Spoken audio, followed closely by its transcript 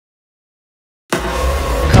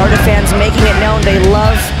fans making it known they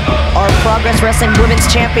love our Progress Wrestling Women's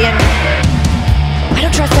Champion. I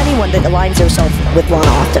don't trust anyone that aligns herself with Lana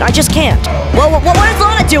often. I just can't. Well, what is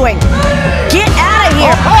Lana doing? Get out of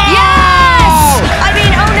here! Oh! Yes! I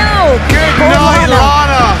mean, oh no! Good Poor night,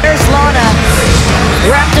 Lana. There's Lana,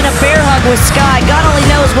 wrapped in a bear hug with Sky. God only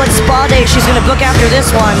knows what spa day she's going to book after this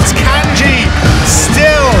one. Kanji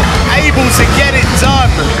still able to get it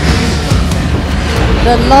done.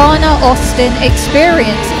 The Lana Austin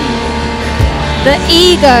experience. The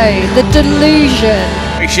ego, the delusion.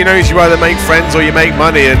 She knows you either make friends or you make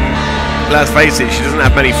money, and let's face it, she doesn't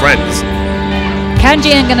have many friends.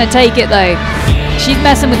 Kanji ain't gonna take it though. She's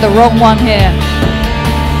messing with the wrong one here.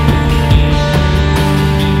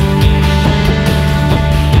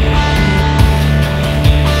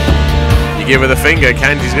 You give her the finger,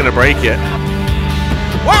 Kanji's gonna break it.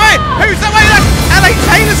 Wait, who's that? Wait, LA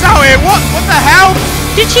Taylor's out here. What the hell?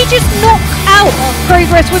 Did she just knock out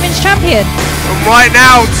Progress Women's Champion? And right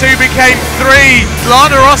now, 2 became 3.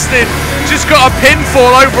 Lana Austin just got a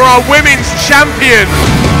pinfall over our women's champion.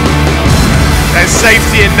 There's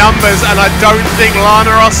safety in numbers, and I don't think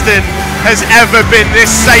Lana Austin has ever been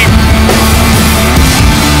this safe.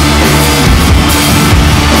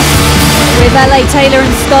 With LA Taylor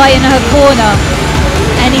and Sky in her corner,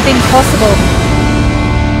 anything's possible.